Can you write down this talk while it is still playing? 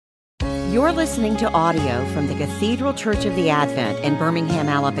You're listening to audio from the Cathedral Church of the Advent in Birmingham,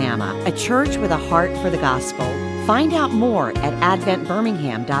 Alabama, a church with a heart for the gospel. Find out more at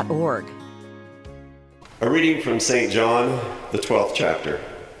adventbirmingham.org. A reading from St. John, the 12th chapter.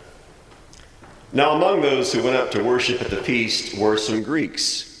 Now among those who went up to worship at the feast were some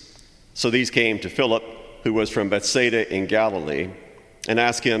Greeks. So these came to Philip, who was from Bethsaida in Galilee, and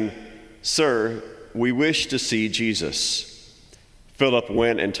asked him, "Sir, we wish to see Jesus." Philip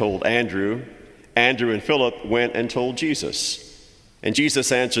went and told Andrew. Andrew and Philip went and told Jesus. And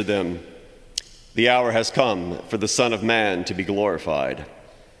Jesus answered them, "The hour has come for the Son of Man to be glorified.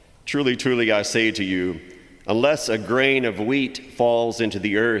 Truly, truly, I say to you, unless a grain of wheat falls into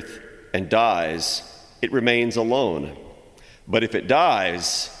the earth and dies, it remains alone. But if it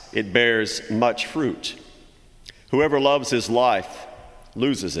dies, it bears much fruit. Whoever loves his life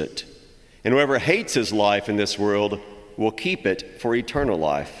loses it, and whoever hates his life in this world will keep it for eternal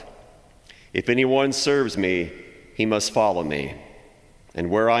life. If anyone serves me, he must follow me. And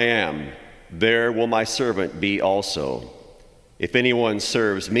where I am, there will my servant be also. If anyone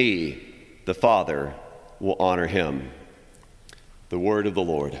serves me, the Father will honor him." The word of the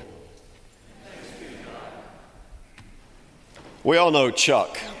Lord. We all know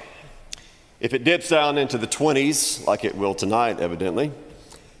Chuck. If it dips down into the 20s, like it will tonight, evidently,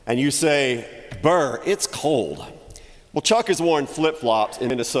 and you say, "Burr, it's cold." Well, Chuck has worn flip-flops in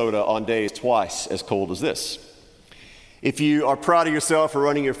Minnesota on days twice as cold as this. If you are proud of yourself for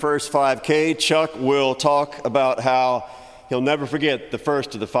running your first 5K, Chuck will talk about how he'll never forget the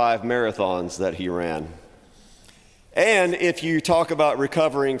first of the 5 marathons that he ran. And if you talk about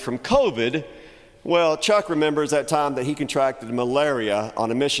recovering from COVID, well, Chuck remembers that time that he contracted malaria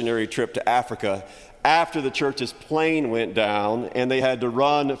on a missionary trip to Africa after the church's plane went down and they had to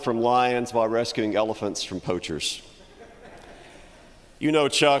run from lions while rescuing elephants from poachers. You know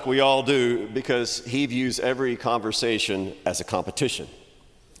Chuck, we all do, because he views every conversation as a competition.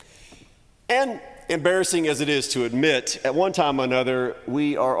 And embarrassing as it is to admit, at one time or another,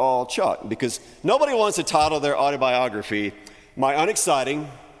 we are all Chuck, because nobody wants to title their autobiography, "My Unexciting,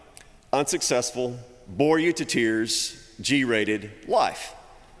 Unsuccessful, Bore You to Tears, G-Rated Life."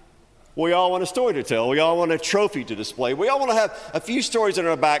 We all want a story to tell. We all want a trophy to display. We all want to have a few stories in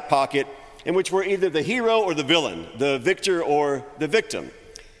our back pocket in which we're either the hero or the villain, the victor or the victim.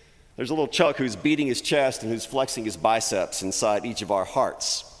 There's a little Chuck who's beating his chest and who's flexing his biceps inside each of our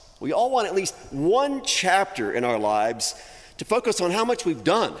hearts. We all want at least one chapter in our lives to focus on how much we've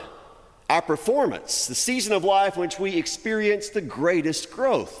done, our performance, the season of life in which we experience the greatest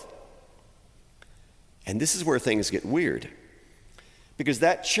growth. And this is where things get weird, because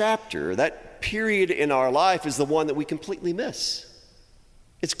that chapter, that period in our life is the one that we completely miss.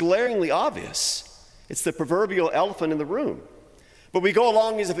 It's glaringly obvious. It's the proverbial elephant in the room. But we go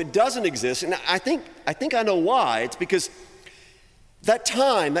along as if it doesn't exist, and I think I know why. It's because that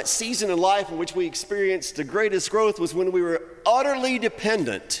time, that season in life in which we experienced the greatest growth was when we were utterly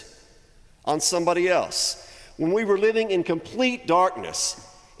dependent on somebody else, when we were living in complete darkness,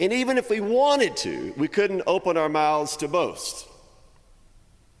 and even if we wanted to, we couldn't open our mouths to boast.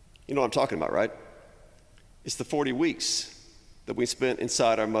 You know what I'm talking about, right? It's the 40 weeks that we spent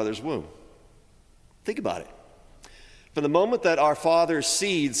inside our mother's womb. Think about it. From the moment that our father's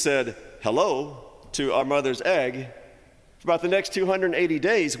seed said hello to our mother's egg, for about the next 280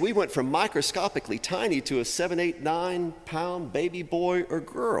 days, we went from microscopically tiny to a 7, 8, 9-pound baby boy or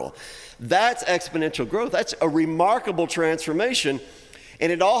girl. That's exponential growth. That's a remarkable transformation.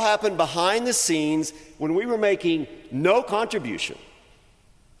 And it all happened behind the scenes when we were making no contribution,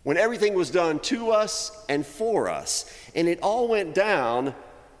 when everything was done to us and for us. And it all went down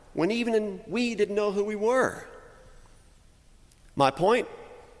when even we didn't know who we were. My point?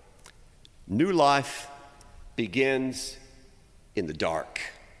 New life begins in the dark.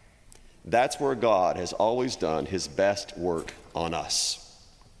 That's where God has always done his best work on us.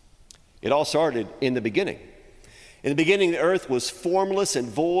 It all started in the beginning. In the beginning, the earth was formless and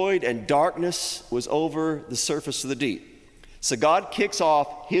void, and darkness was over the surface of the deep. So God kicks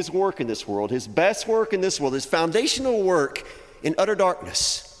off his work in this world, his best work in this world, his foundational work in utter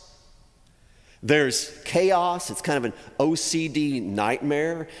darkness. There's chaos. It's kind of an OCD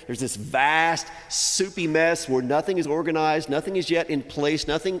nightmare. There's this vast, soupy mess where nothing is organized, nothing is yet in place,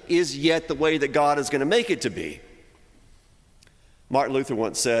 nothing is yet the way that God is going to make it to be. Martin Luther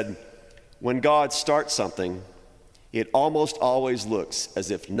once said, "When God starts something, it almost always looks as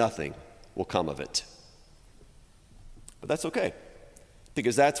if nothing will come of it." But that's okay,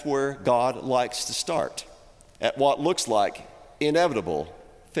 because that's where God likes to start, at what looks like inevitable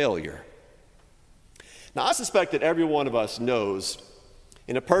failure. Now, I suspect that every one of us knows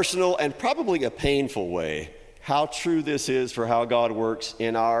in a personal and probably a painful way, how true this is for how God works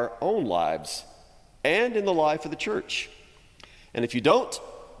in our own lives and in the life of the church. And if you don't,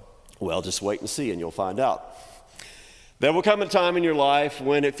 well, just wait and see and you'll find out. There will come a time in your life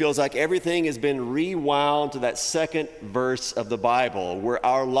when it feels like everything has been rewound to that second verse of the Bible, where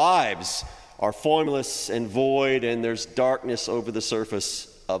our lives are formless and void and there's darkness over the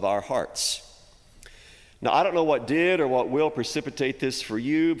surface of our hearts. Now, I don't know what did or what will precipitate this for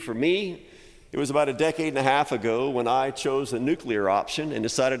you. For me, it was about a decade and a half ago when I chose the nuclear option and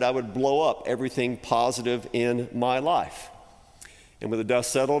decided I would blow up everything positive in my life. And when the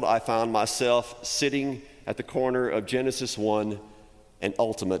dust settled, I found myself sitting at the corner of Genesis 1 and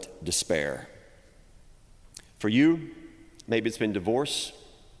ultimate despair. For you, maybe it's been divorce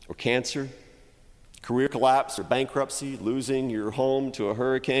or cancer, career collapse or bankruptcy, losing your home to a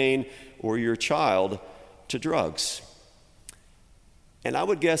hurricane, or your child to drugs. And I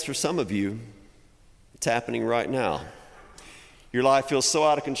would guess for some of you, it's happening right now. Your life feels so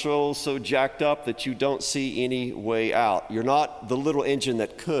out of control, so jacked up that you don't see any way out. You're not the little engine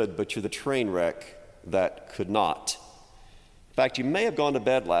that could, but you're the train wreck that could not. In fact, you may have gone to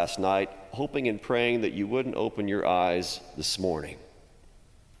bed last night hoping and praying that you wouldn't open your eyes this morning.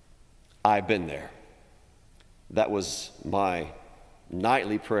 I've been there. That was my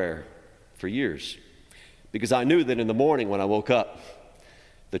nightly prayer for years, because I knew that in the morning when I woke up,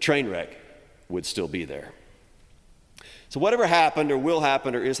 the train wreck would still be there. So whatever happened or will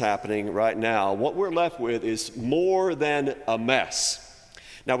happen or is happening right now, what we're left with is more than a mess.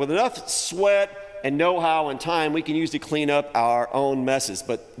 Now, with enough sweat and know-how and time, we can usually clean up our own messes.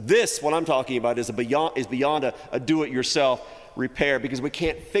 But this, what I'm talking about, is beyond a do-it-yourself repair, because we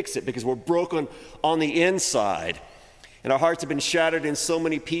can't fix it, because we're broken on the inside. And our hearts have been shattered in so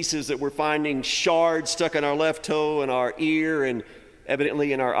many pieces that we're finding shards stuck in our left toe and our ear and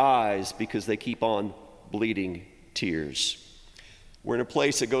evidently in our eyes, because they keep on bleeding tears. We're in a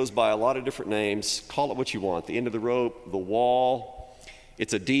place that goes by a lot of different names. Call it what you want. The end of the rope, the wall.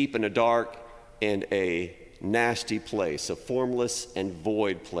 It's a deep and a dark and a nasty place, a formless and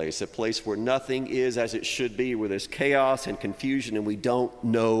void place, a place where nothing is as it should be, where there's chaos and confusion and we don't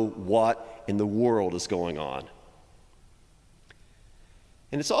know what in the world is going on.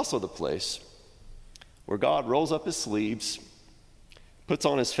 And it's also the place where God rolls up his sleeves, puts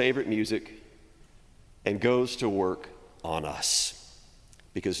on his favorite music, and goes to work on us.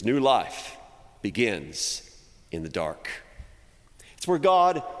 Because new life begins in the dark. It's where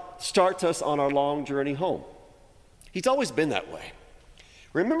God starts us on our long journey home. He's always been that way.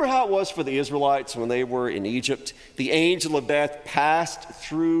 Remember how it was for the Israelites when they were in Egypt? The angel of death passed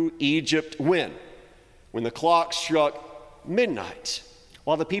through Egypt when? When the clock struck midnight,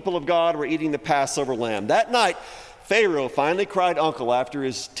 while the people of God were eating the Passover lamb. That night, Pharaoh finally cried uncle after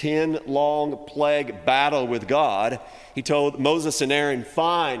his 10-long plague battle with God. He told Moses and Aaron,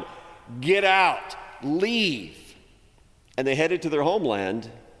 "Fine, get out, leave." And they headed to their homeland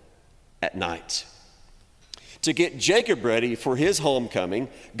at night. To get Jacob ready for his homecoming,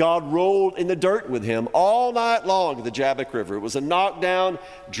 God rolled in the dirt with him all night long at the Jabbok River. It was a knockdown,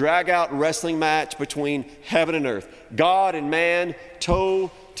 drag-out wrestling match between heaven and earth, God and man,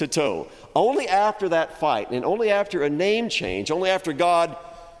 toe to toe. Only after that fight, and only after a name change, only after God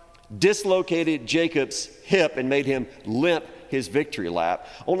dislocated Jacob's hip and made him limp his victory lap,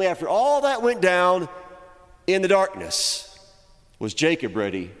 only after all that went down in the darkness was Jacob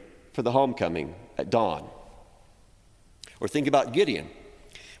ready for the homecoming at dawn. Or think about Gideon.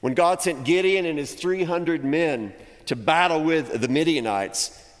 When God sent Gideon and his 300 men to battle with the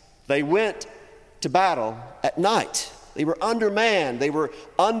Midianites, they went to battle at night. They were undermanned, they were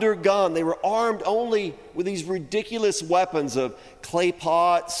undergunned, they were armed only with these ridiculous weapons of clay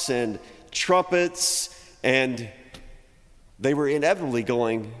pots and trumpets, and they were inevitably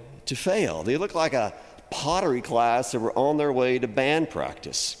going to fail. They looked like a pottery class that were on their way to band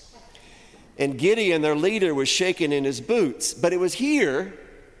practice. And Gideon, their leader, was shaking in his boots. But it was here,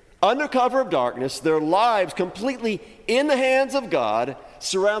 under cover of darkness, their lives completely in the hands of God,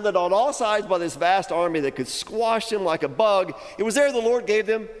 surrounded on all sides by this vast army that could squash them like a bug. It was there the Lord gave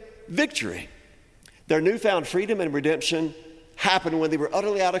them victory. Their newfound freedom and redemption happened when they were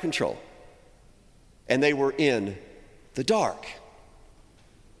utterly out of control. And they were in the dark.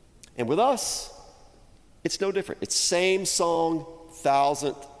 And with us, it's no different. It's same song,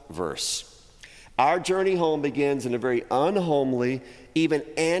 1,000th verse. Our journey home begins in a very unhomely, even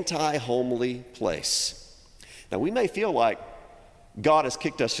anti-homely place. Now, we may feel like God has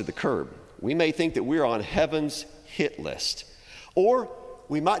kicked us to the curb. We may think that we're on heaven's hit list. Or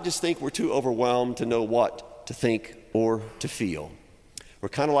we might just think we're too overwhelmed to know what to think or to feel. We're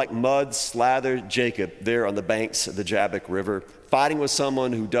kind of like mud-slathered Jacob there on the banks of the Jabbok River, fighting with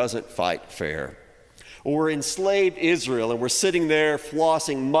someone who doesn't fight fair. Or we're enslaved Israel, and we're sitting there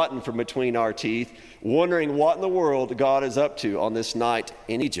flossing mutton from between our teeth, wondering what in the world God is up to on this night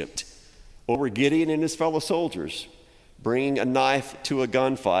in Egypt. Or we're Gideon and his fellow soldiers, bringing a knife to a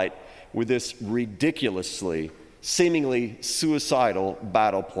gunfight with this ridiculously, seemingly suicidal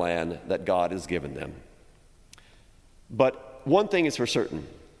battle plan that God has given them. But one thing is for certain.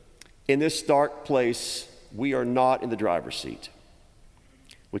 In this dark place, we are not in the driver's seat.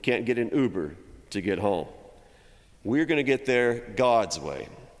 We can't get an Uber to get home. We're going to get there God's way.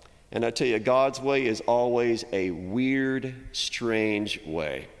 And I tell you, God's way is always a weird, strange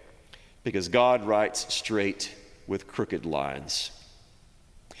way, because God writes straight with crooked lines.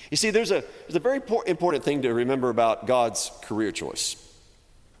 You see, there's a very important thing to remember about God's career choice.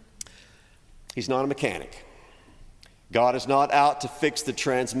 He's not a mechanic. God is not out to fix the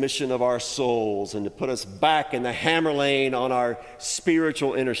transmission of our souls and to put us back in the hammer lane on our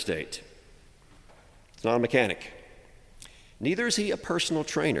spiritual interstate. He's not a mechanic. Neither is he a personal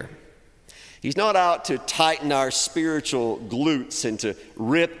trainer. He's not out to tighten our spiritual glutes and to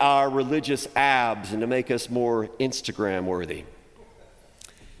rip our religious abs and to make us more Instagram worthy.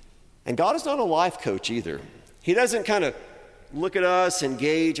 And God is not a life coach either. He doesn't kind of look at us and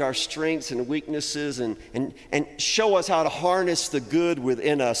gauge our strengths and weaknesses and show us how to harness the good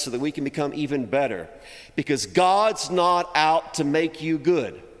within us so that we can become even better. Because God's not out to make you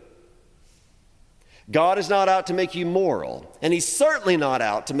good. God is not out to make you moral. And he's certainly not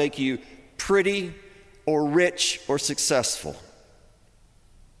out to make you pretty or rich or successful.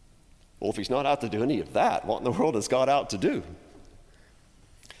 Well, if he's not out to do any of that, what in the world is God out to do?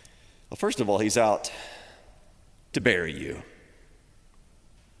 Well, first of all, he's out to bury you.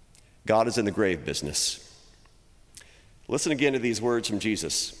 God is in the grave business. Listen again to these words from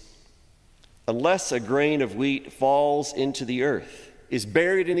Jesus. Unless a grain of wheat falls into the earth, is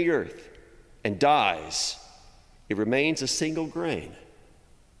buried in the earth, and dies, it remains a single grain.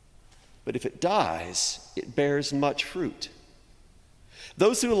 But if it dies, it bears much fruit.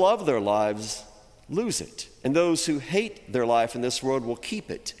 Those who love their lives lose it, and those who hate their life in this world will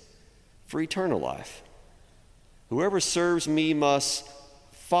keep it for eternal life. Whoever serves me must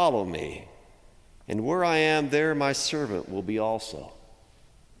follow me, and where I am, there my servant will be also.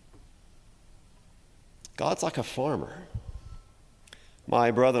 God's like a farmer.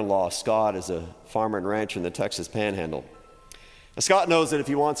 My brother-in-law, Scott, is a farmer and rancher in the Texas Panhandle. Now, Scott knows that if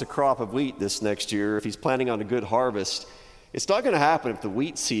he wants a crop of wheat this next year, if he's planning on a good harvest, it's not going to happen if the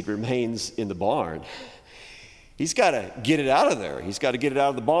wheat seed remains in the barn. He's got to get it out of there. He's got to get it out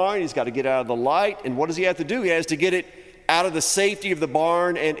of the barn. He's got to get it out of the light. And what does he have to do? He has to get it out of the safety of the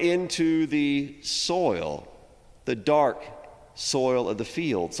barn and into the soil, the dark soil of the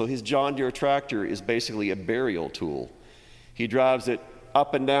field. So his John Deere tractor is basically a burial tool. He drives it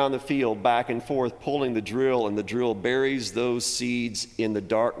up and down the field, back and forth, pulling the drill, and the drill buries those seeds in the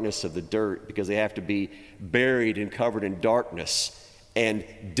darkness of the dirt because they have to be buried and covered in darkness and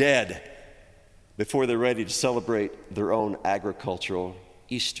dead before they're ready to celebrate their own agricultural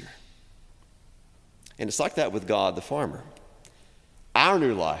Easter. And it's like that with God the farmer. Our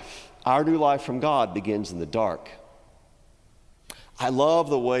new life from God begins in the dark. I love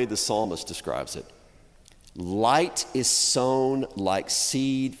the way the psalmist describes it. Light is sown like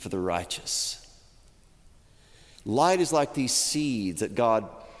seed for the righteous. Light is like these seeds that God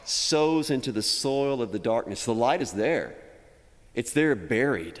sows into the soil of the darkness. The light is there. It's there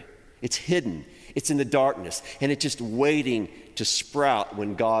buried. It's hidden. It's in the darkness. And it's just waiting to sprout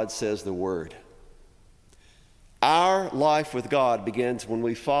when God says the word. Our life with God begins when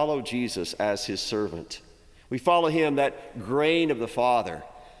we follow Jesus as his servant. We follow him, that grain of the Father,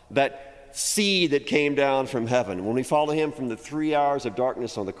 that seed that came down from heaven. When we follow him from the 3 hours of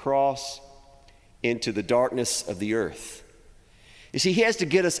darkness on the cross into the darkness of the earth. You see, he has to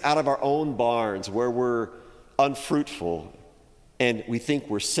get us out of our own barns where we're unfruitful and we think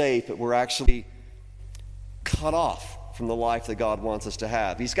we're safe, but we're actually cut off from the life that God wants us to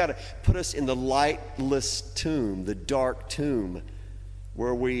have. He's got to put us in the lightless tomb, the dark tomb,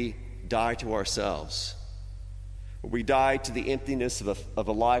 where we die to ourselves. We die to the emptiness of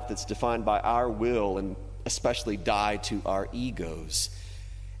a life that's defined by our will, and especially die to our egos,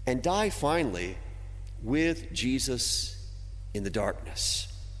 and die finally with Jesus in the darkness.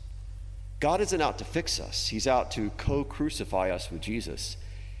 God isn't out to fix us. He's out to co-crucify us with Jesus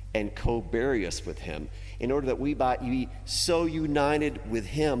and co-bury us with him in order that we might be so united with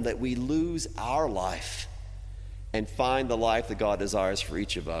him that we lose our life and find the life that God desires for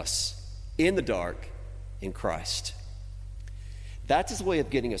each of us in the dark in Christ. That's his way of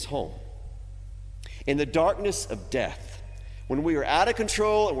getting us home. In the darkness of death, when we are out of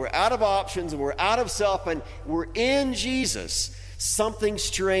control and we're out of options and we're out of self and we're in Jesus, something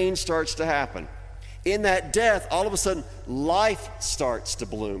strange starts to happen. In that death, all of a sudden, life starts to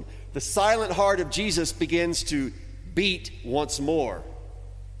bloom. The silent heart of Jesus begins to beat once more,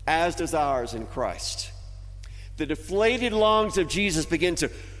 as does ours in Christ. The deflated lungs of Jesus begin to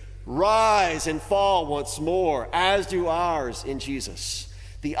rise and fall once more, as do ours in Jesus.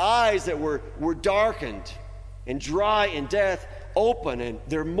 The eyes that were darkened and dry in death open, and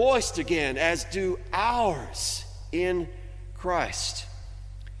they're moist again, as do ours in Christ.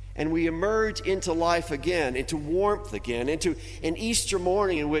 And we emerge into life again, into warmth again, into an Easter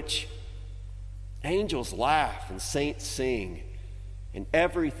morning in which angels laugh and saints sing, and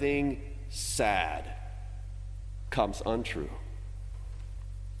everything sad comes untrue.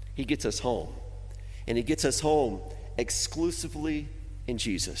 He gets us home, and he gets us home exclusively in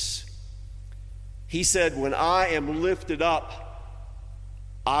Jesus. He said, "When I am lifted up,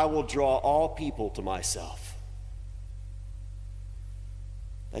 I will draw all people to myself."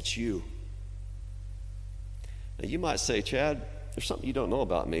 That's you. Now you might say, "Chad, there's something you don't know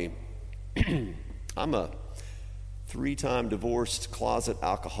about me. I'm a 3-time divorced closet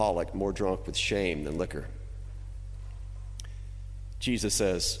alcoholic, more drunk with shame than liquor." Jesus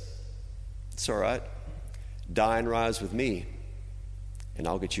says, "It's all right. Die and rise with me, and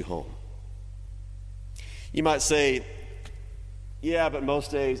I'll get you home." You might say, "Yeah, but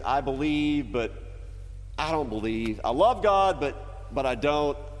most days I believe, but I don't believe. I love God, but I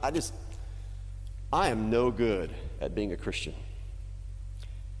don't. I am no good at being a Christian."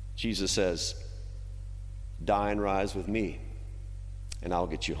 Jesus says, "Die and rise with me, and I'll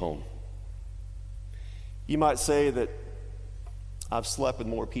get you home." You might say that I've slept with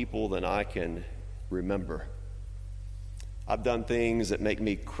more people than I can remember. I've done things that make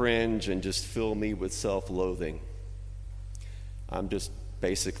me cringe and just fill me with self-loathing. I'm just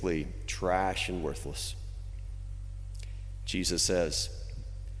basically trash and worthless. Jesus says,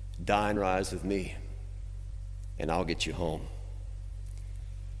 "Die and rise with me, and I'll get you home."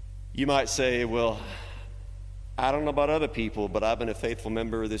 You might say, "Well, I don't know about other people, but I've been a faithful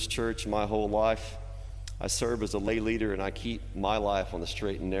member of this church my whole life. I serve as a lay leader, and I keep my life on the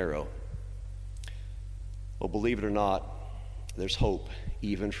straight and narrow." Well, believe it or not, there's hope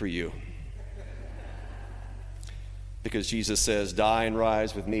even for you. Because Jesus says, "Die and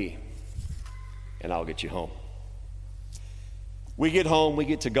rise with me, and I'll get you home." We get home, we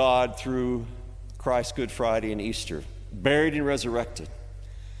get to God through Christ's Good Friday and Easter, buried and resurrected.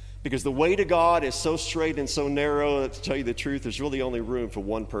 Because the way to God is so straight and so narrow that, to tell you the truth, there's really only room for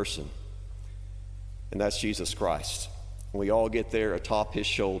one person, and that's Jesus Christ. And we all get there atop his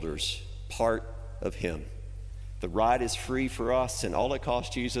shoulders, part of him. The ride is free for us, and all it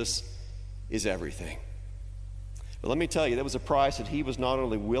cost Jesus is everything. But let me tell you, that was a price that he was not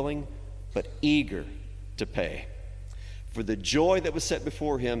only willing, but eager to pay. For the joy that was set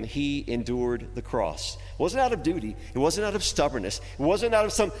before him, he endured the cross. It wasn't out of duty. It wasn't out of stubbornness. It wasn't out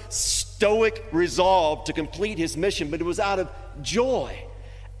of some stoic resolve to complete his mission, but it was out of joy,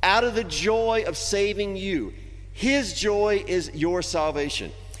 out of the joy of saving you. His joy is your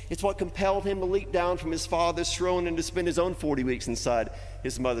salvation. It's what compelled him to leap down from his father's throne and to spend his own 40 weeks inside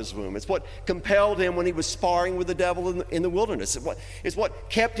his mother's womb. It's what compelled him when he was sparring with the devil in the wilderness. It's what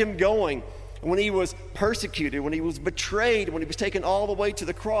kept him going when he was persecuted, when he was betrayed, when he was taken all the way to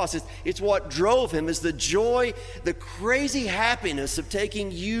the cross. It's what drove him, is the joy, the crazy happiness of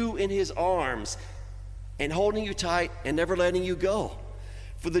taking you in his arms and holding you tight and never letting you go.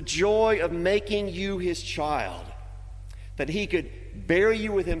 For the joy of making you his child, that he could bury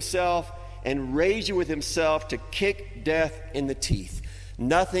you with himself and raise you with himself to kick death in the teeth.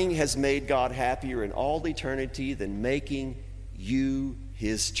 Nothing has made God happier in all eternity than making you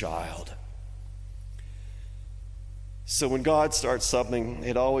his child. So when God starts something,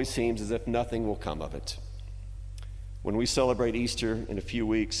 it always seems as if nothing will come of it. When we celebrate Easter in a few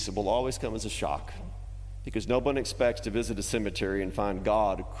weeks, it will always come as a shock, because no one expects to visit a cemetery and find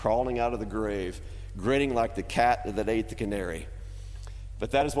God crawling out of the grave, grinning like the cat that ate the canary.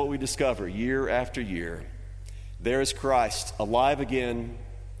 But that is what we discover year after year. There is Christ, alive again,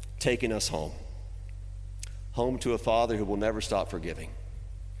 taking us home. Home to a Father who will never stop forgiving.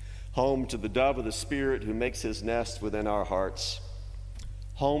 Home to the dove of the Spirit who makes his nest within our hearts.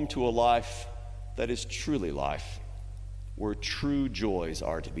 Home to a life that is truly life, where true joys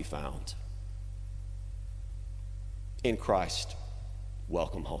are to be found. In Christ,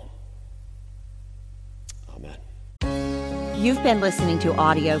 welcome home. Amen. You've been listening to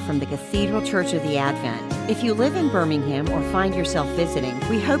audio from the Cathedral Church of the Advent. If you live in Birmingham or find yourself visiting,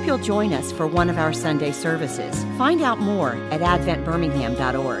 we hope you'll join us for one of our Sunday services. Find out more at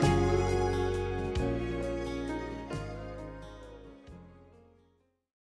adventbirmingham.org.